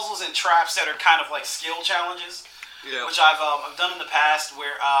puzzles and traps that are kind of like skill challenges, which I've done in the past,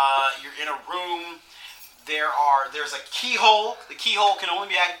 where you're in a room. There's a keyhole. The keyhole can only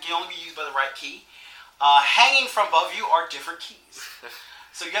be used by the right key. Hanging from above you are different keys.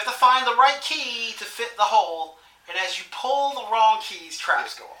 So you have to find the right key to fit the hole, and as you pull the wrong keys,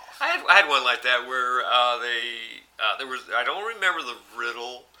 traps go off. I had one like that where there was, I don't remember the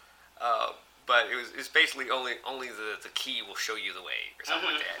riddle, but it's basically only the key will show you the way or something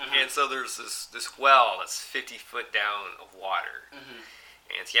like that. And so there's this well that's 50 foot down of water.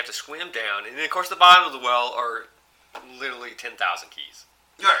 And so you have to swim down. And then, of course, the bottom of the well are literally 10,000 keys.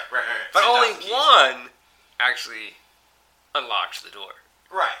 Right. But only keys. one actually unlocks the door.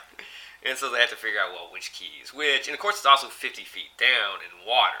 Right. And so they have to figure out, well, which key is which. And, of course, it's also 50 feet down in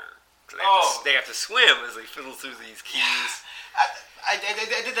water. So they have to swim as they fiddle through these keys. Yeah. I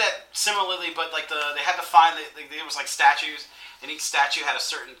did that similarly, but like they had to find there was like statues, and each statue had a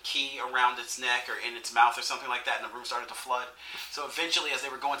certain key around its neck or in its mouth or something like that, and the room started to flood. So eventually, as they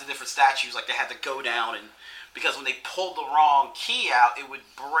were going to different statues, like they had to go down, and because when they pulled the wrong key out, it would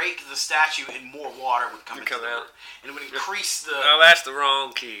break the statue, and more water would come into the room, and it would increase the. Oh, that's the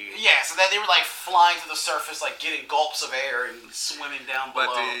wrong key. Yeah, so that they were like flying to the surface, like getting gulps of air and swimming down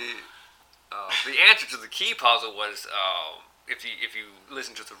below. But the answer to the key puzzle was. If you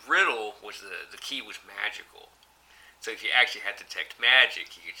listen to the riddle, was the key was magical. So if you actually had to detect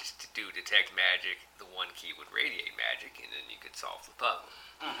magic, you could just do detect magic. The one key would radiate magic, and then you could solve the puzzle.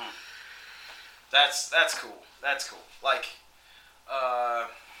 Mm-hmm. That's cool. That's cool. Like I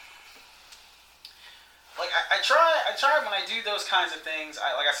try when I do those kinds of things.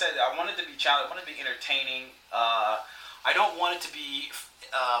 Like I said, I want it to be challenging. I want it to be entertaining. I don't want it to be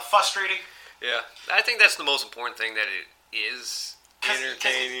frustrating. Yeah, I think that's the most important thing, that it is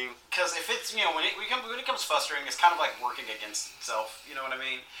entertaining. Because if it's, when it becomes frustrating, it's kind of like working against itself. You know what I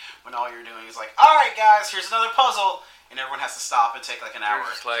mean? When all you're doing is like, all right, guys, here's another puzzle, and everyone has to stop and take like an hour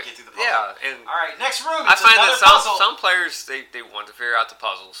to get through the puzzle. Yeah, and all right, next room. I find that puzzle. some players they want to figure out the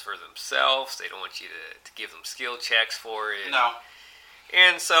puzzles for themselves. They don't want you to give them skill checks for it. No.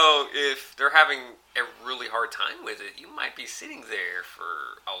 And so, if they're having a really hard time with it, you might be sitting there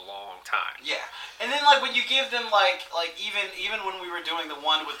for a long time. Yeah, and then like when you give them like even when we were doing the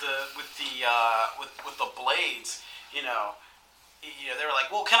one with the blades, they were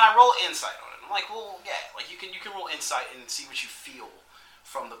like, well, can I roll insight on it? I'm like, well, yeah, like you can roll insight and see what you feel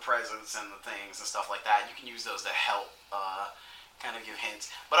from the presence and the things and stuff like that. You can use those to help kind of give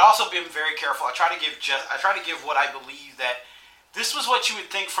hints, but also be very careful. I try to give what I believe that. This was what you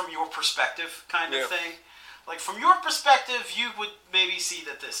would think from your perspective, kind of thing. Like, from your perspective, you would maybe see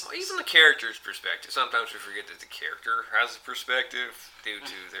that this is. Even the character's perspective. Sometimes we forget that the character has a perspective due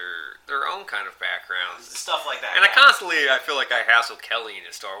to their own kind of backgrounds. Stuff like that. And I feel like I hassled Kelly in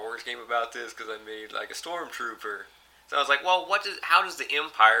a Star Wars game about this, because I made, like, a stormtrooper. So I was like, well, how does the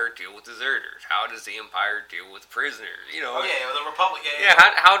Empire deal with deserters? How does the Empire deal with prisoners? The Republic. Yeah,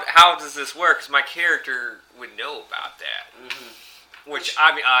 how does this work? Because my character would know about that. Mm-hmm. Which,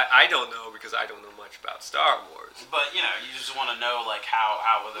 I mean, I don't know, because I don't know much about Star Wars. But, you just want to know, like, how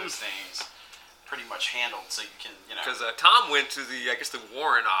were those things pretty much handled, so you can, Because Tom went to the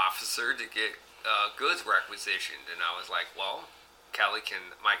warrant officer to get goods requisitioned, and I was like, well... Kelly, can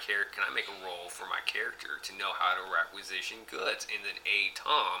I make a roll for my character to know how to requisition goods, and then aid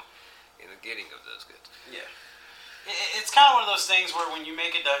Tom in the getting of those goods? Yeah. It's kind of one of those things where when you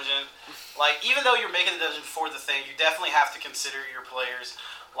make a dungeon, like, even though you're making the dungeon for the thing, you definitely have to consider your players.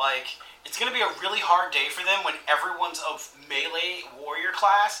 Like, it's going to be a really hard day for them when everyone's of melee warrior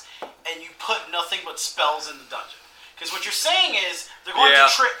class, and you put nothing but spells in the dungeon. Because what you're saying is, they're going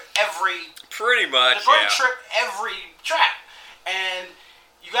to trip every... Pretty much, They're going to trip every trap. And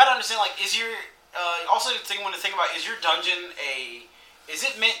you got to understand, like, is your also the thing I want to think about, is your dungeon is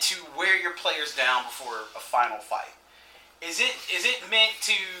it meant to wear your players down before a final fight? Is it meant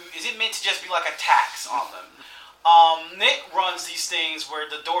to just be like a tax on them? Nick runs these things where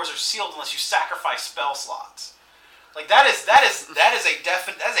the doors are sealed unless you sacrifice spell slots. Like that is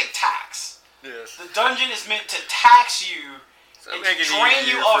a tax. Yes. The dungeon is meant to tax you and drain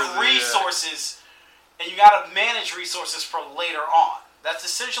you of resources. And you got to manage resources for later on. That's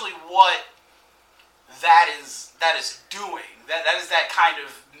essentially what that is doing. That is that kind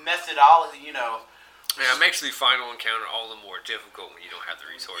of methodology, Yeah, it makes the final encounter all the more difficult when you don't have the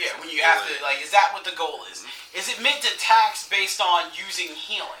resources. Yeah, when you have to, like, is that what the goal is? Is it meant to tax based on using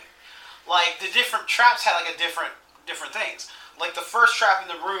healing? Like, the different traps had, like, different things. Like, the first trap in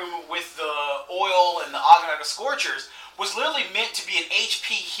the room with the oil and the Aganaga Scorchers was literally meant to be an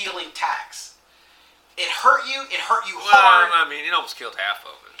HP healing tax. It hurt you hard. Well, I mean, it almost killed half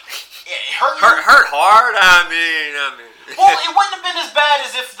of it. Yeah, it hurt you. Hurt hard? I mean. Well, it wouldn't have been as bad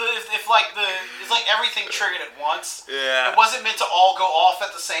as if it's like everything triggered at once. Yeah. It wasn't meant to all go off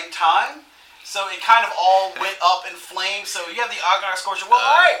at the same time. So it kind of all went up in flames. So you have the Agnar Scorcher. Well,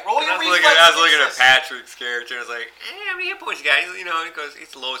 all right, roll your reflexes. I was looking at Patrick's character. I was like, how many hit points you got? Because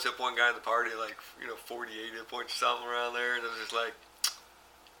he's the lowest hit point guy in the party, like 48 hit points or something around there. And I was just like.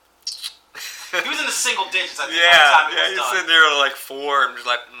 He was in the single digits, I think, by the time he was he's done. Sitting there at like 4. I'm just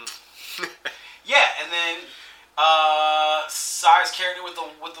like, Yeah, and then Sai's character with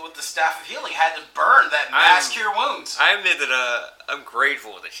the staff of healing had to burn that mass cure wounds. I admit that I'm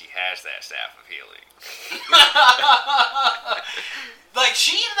grateful that she has that staff of healing. Like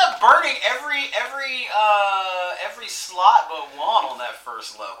she ended up burning every slot but one on that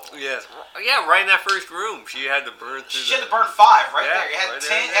first level. Yes. Yeah, right in that first room, she had to burn through. She had to burn 5 right there. You had right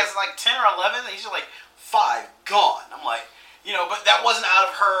 10, has like 10 or 11. And he's just like 5 gone. I'm like, but that wasn't out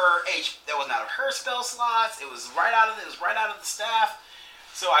of her that wasn't out of her spell slots. It was right out of the staff.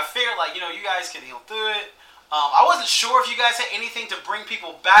 So I figured like you guys can heal through it. I wasn't sure if you guys had anything to bring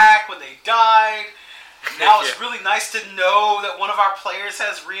people back when they died. Now it's really nice to know that one of our players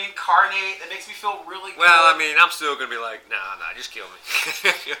has reincarnate. It makes me feel really good. Well, I mean, I'm still gonna be like, nah, just kill me.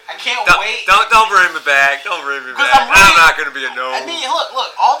 I can't wait. Don't bring me back. Don't bring me back. I'm not gonna be a gnome. I mean,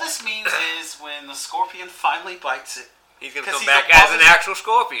 look. All this means is when the scorpion finally bites it, he's gonna come back as an actual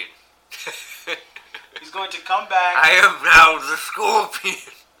scorpion. He's going to come back. I am now the scorpion.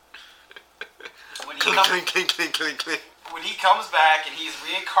 Clink. When he comes back and he's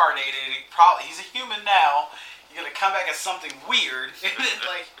reincarnated, he's a human now. He's gonna come back as something weird, and then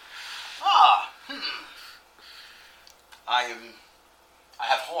like, I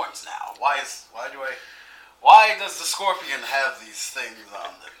have horns now. Why does the scorpion have these things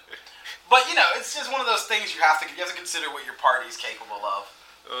on them? But it's just one of those things you have to consider what your party is capable of.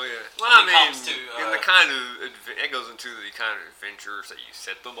 Oh yeah. Well, I mean, in the kind of it goes into the kind of adventures that you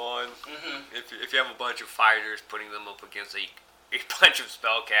set them on. Mm-hmm. If you have a bunch of fighters, putting them up against a bunch of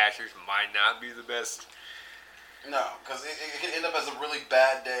spellcasters might not be the best. No, because it could end up as a really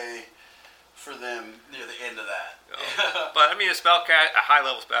bad day for them near the end of that. But I mean, a high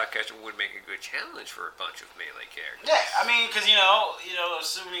level spellcaster would make a good challenge for a bunch of melee characters. Yeah, I mean, because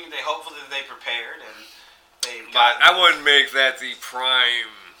assuming hopefully they prepared and. But I wouldn't make that the prime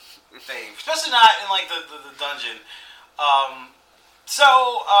thing, especially not in like the dungeon.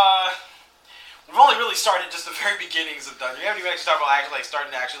 We've only really started just the very beginnings of dungeon. We haven't even started starting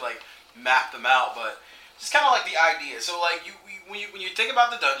to map them out, but just kind of like the idea. So like when you think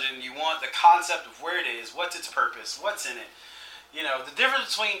about the dungeon, you want the concept of where it is, what's its purpose, what's in it. The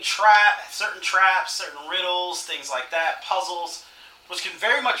difference between certain traps, certain riddles, things like that, puzzles. Which can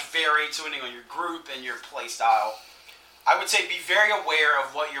very much vary depending on your group and your play style. I would say be very aware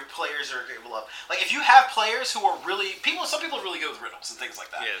of what your players are capable of. Like if you have players who are some people are really good with riddles and things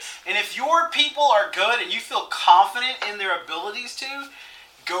like that. Yes. And if your people are good and you feel confident in their abilities to,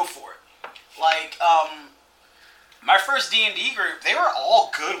 go for it. Like my first D&D group, they were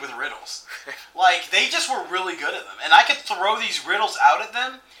all good with riddles. Like they just were really good at them, and I could throw these riddles out at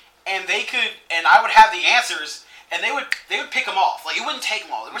them, and I would have the answers. And they would pick them off. Like, it wouldn't take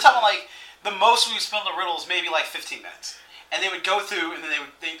them all. We're talking like, the most we would spend on the riddles maybe like 15 minutes. And they would go through, and then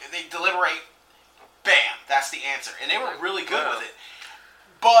they deliberate, bam, that's the answer. And they were really good with it.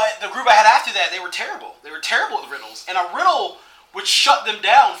 But the group I had after that, they were terrible. They were terrible with riddles. And a riddle would shut them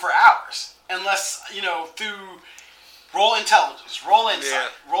down for hours. Unless, through roll intelligence, roll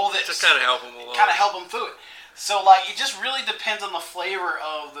insight, roll this. Just kind of help them along. Kind of help them through it. So, like, it just really depends on the flavor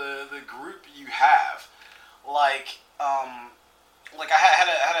of the group you have. Like I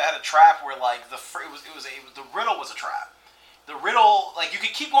had a trap where like the riddle was a trap. The riddle, like you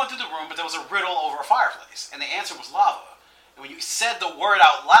could keep going through the room, but there was a riddle over a fireplace, and the answer was lava. And when you said the word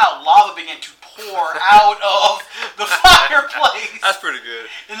out loud, lava began to pour out of the fireplace. That's pretty good.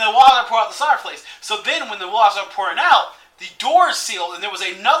 And the water poured out of the fireplace. So then, when the water started pouring out, the doors sealed, and there was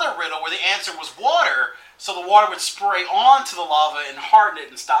another riddle where the answer was water. So the water would spray onto the lava and harden it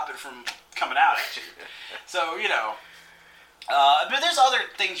and stop it from coming out at you. So, but there's other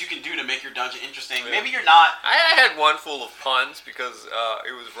things you can do to make your dungeon interesting. Yeah. Maybe you're not... I had one full of puns because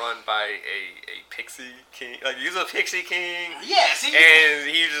it was run by a pixie king. Like, he was a pixie king. Yeah, see? And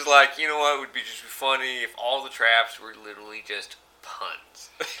he was just like, you know what, it would be just funny if all the traps were literally just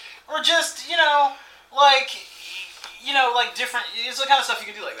puns. Or just, like different... It's the kind of stuff you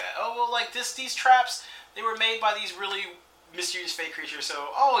can do like that. Oh, well, like these traps, they were made by these really mysterious fake creatures. So,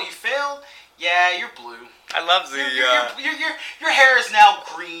 you failed? Yeah, you're blue. I love the... Your hair is now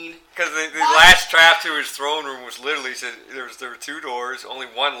green. Because the last trap to his throne room was literally said there were 2 doors. Only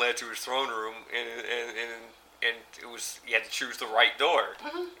one led to his throne room, and it was you had to choose the right door.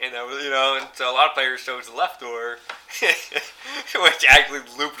 Mm-hmm. And that was and so a lot of players chose the left door, which actually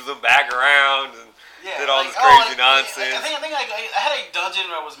looped them back around and did all this crazy nonsense. I think I had a dungeon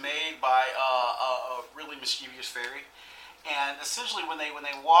that was made by a really mischievous fairy, and essentially when they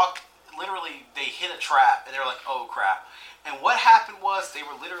walked. Literally, they hit a trap, and they were like, oh, crap. And what happened was they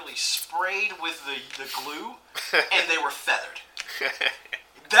were literally sprayed with the glue, and they were feathered.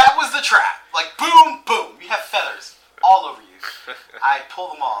 That was the trap. Like, boom, boom. You have feathers all over you. I pull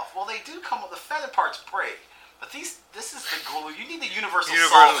them off. Well, they do come with the feather parts break. But this is the glue. You need the universal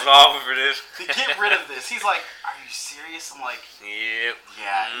solvent for this. to get rid of this. He's like, are you serious? I'm like, yep.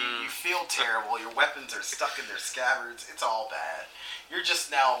 Yeah, you feel terrible. Your weapons are stuck in their scabbards. It's all bad. You're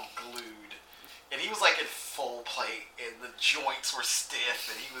just now glued. And he was like in full plate, and the joints were stiff,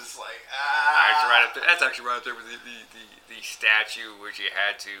 and he was like, That's actually right up there with the statue, which you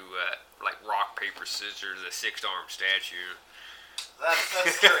had to, like, rock, paper, scissors, the 6-arm statue.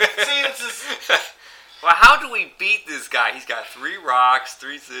 That's great. See, this is... Well, how do we beat this guy? He's got 3 rocks,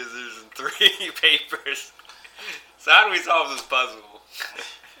 3 scissors, and 3 papers. So how do we solve this puzzle?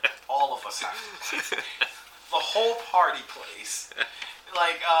 All of us have. The whole party plays.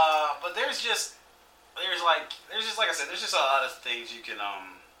 Like, but there's just like I said, there's just a lot of things you can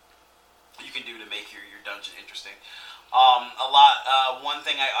do to make your dungeon interesting. One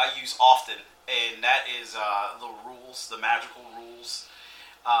thing I use often, and that is the rules, the magical rules.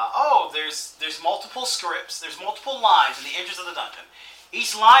 There's multiple scripts, there's multiple lines in the entrance of the dungeon.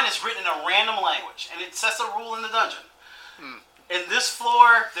 Each line is written in a random language, and it sets a rule in the dungeon. In this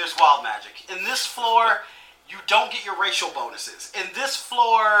floor, there's wild magic. In this floor, you don't get your racial bonuses. In this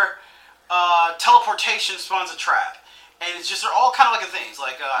floor, teleportation spawns a trap. And it's just, they're all kind of like things.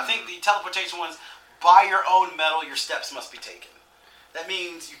 Like, I think the teleportation ones, by your own metal, your steps must be taken. That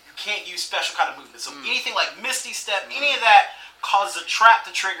means you can't use special kind of movement. So anything like Misty Step, any of that causes a trap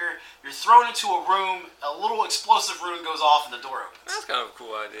to trigger. You're thrown into a room, a little explosive rune goes off, and the door opens. That's kind of a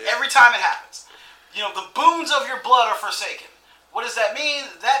cool idea. Every time it happens. You know, the boons of your blood are forsaken. What does that mean?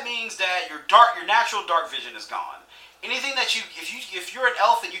 That means that your natural dark vision is gone. Anything that if you're an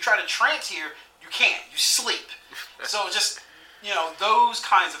elf and you try to trance here, you can't. You sleep. So just, those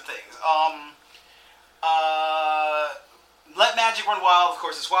kinds of things. Let magic run wild. Of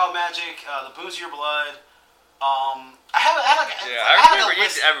course, it's wild magic. The boons of your blood. I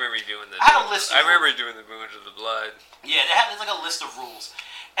remember you doing the. I had a list. I remember you doing the boons of the blood. Yeah, there's like a list of rules,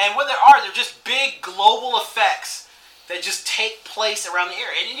 and what they're just big global effects that just take place around the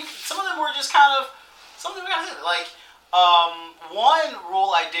area. And some of them were just kind of something we got to do. Like one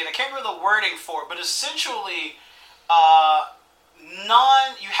rule I did, I can't remember the wording for it, but essentially,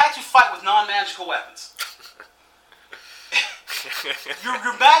 you had to fight with non-magical weapons.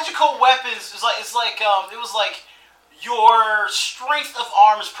 your magical weapons it was like your strength of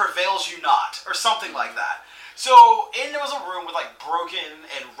arms prevails you not, or something like that. So there was a room with like broken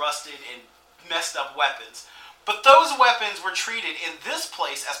and rusted and messed up weapons, but those weapons were treated in this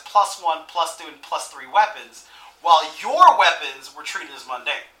place as +1, +2, and +3 weapons, while your weapons were treated as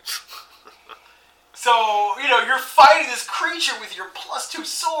mundane. So you're fighting this creature with your +2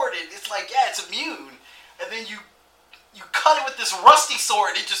 sword, and it's like, yeah, it's immune, and then you cut it with this rusty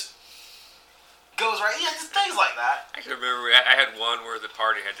sword, it just goes right. Yeah, just things like that. I can remember I had one where the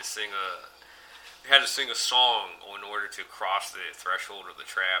party had to sing a song in order to cross the threshold of the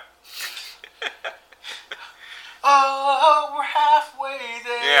trap. Oh, we're halfway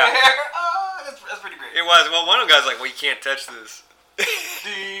there. Yeah. Oh, that's pretty great. It was. Well, one of the guys was like, well, you can't touch this.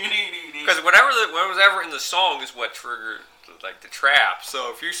 Because whatever was ever in the song is what triggered the trap.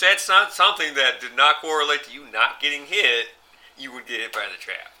 So if you said something that did not correlate to you not getting hit, you would get hit by the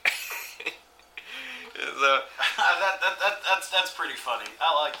trap. So, that's pretty funny.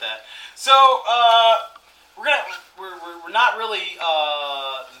 I like that. So we're not really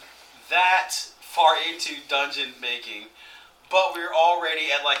that far into dungeon making, but we're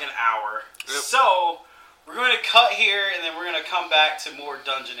already at like an hour. Yep. So we're going to cut here, and then we're going to come back to more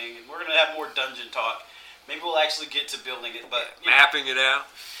dungeoning, and we're going to have more dungeon talk. Maybe we'll actually get to building it, but mapping it out.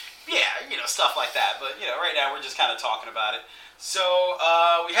 Yeah, stuff like that. But right now we're just kind of talking about it. So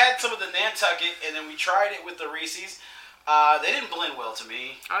we had some of the Nantucket, and then we tried it with the Reese's. They didn't blend well to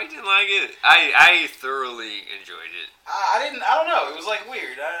me. I didn't like it. I thoroughly enjoyed it. I don't know. It was like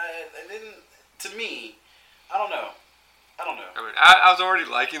weird. I didn't. To me, I don't know. I mean, I was already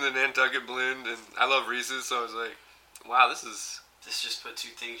liking the Nantucket blend, and I love Reese's, so I was like, wow, this just put two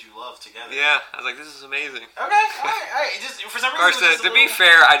things you love together. Yeah, I was like, this is amazing. Okay, all right. Just for some reason, of course, to be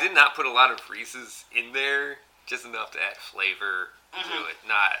fair, I did not put a lot of Reese's in there, just enough to add flavor to it.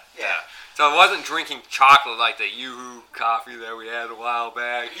 So I wasn't drinking chocolate like the Yoo-Hoo coffee that we had a while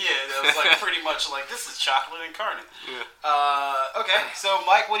back. Yeah, that was like pretty much like, this is chocolate incarnate. Yeah. Okay, so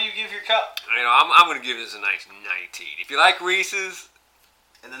Mike, what do you give your cup? I'm going to give this a nice 19. If you like Reese's,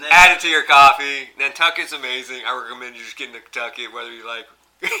 add it to your coffee. Nantucket's amazing. I recommend you just getting a Nantucket, whether you like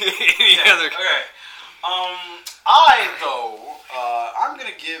any other. Okay. I'm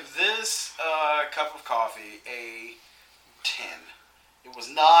going to give this cup of coffee a 10. It was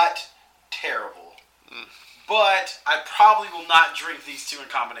not terrible. But I probably will not drink these two in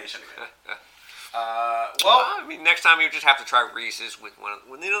combination again. I mean, next time you just have to try Reese's with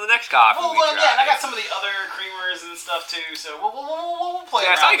the next coffee. Well, yeah, and I got some of the other creamers and stuff too, so we'll play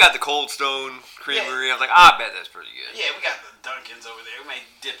around. I saw you got the Cold Stone Creamery. Yeah. I was like, I bet that's pretty good. Yeah, we got the Dunkins over there. We may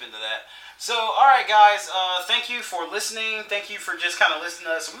dip into that. So, all right, guys, thank you for listening. Thank you for just kind of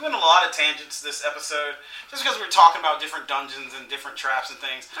listening to us. We went on a lot of tangents this episode, just because we were talking about different dungeons and different traps and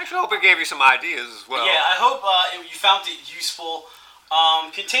things. I actually hope it gave you some ideas as well. Yeah, I hope you found it useful.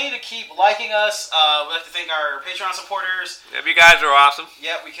 Continue to keep liking us. We'd like to thank our Patreon supporters. Yep, you guys are awesome.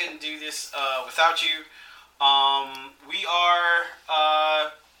 Yeah, we couldn't do this without you. We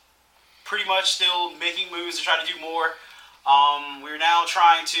are pretty much still making moves to try to do more. We're now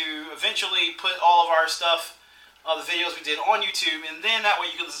trying to eventually put all of our stuff, the videos we did on YouTube, and then that way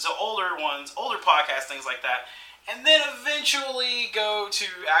you can listen to older ones, older podcasts, things like that. And then eventually go to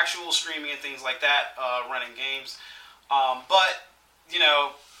actual streaming and things like that, running games. But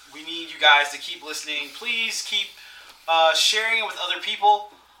we need you guys to keep listening. Please keep sharing it with other people.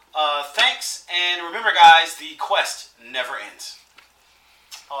 Thanks, and remember, guys, the quest never ends.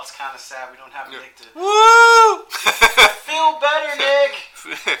 Oh, it's kind of sad we don't have Nick to... Woo! Feel better, Nick!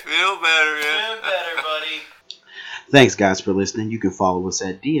 Feel better, yeah. Feel better, buddy. Thanks, guys, for listening. You can follow us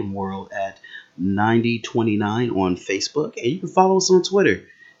at DM World at 9029 on Facebook, and you can follow us on Twitter,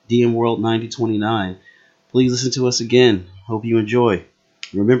 DM World 9029. Please listen to us again. Hope you enjoy.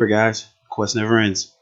 Remember, guys, quest never ends.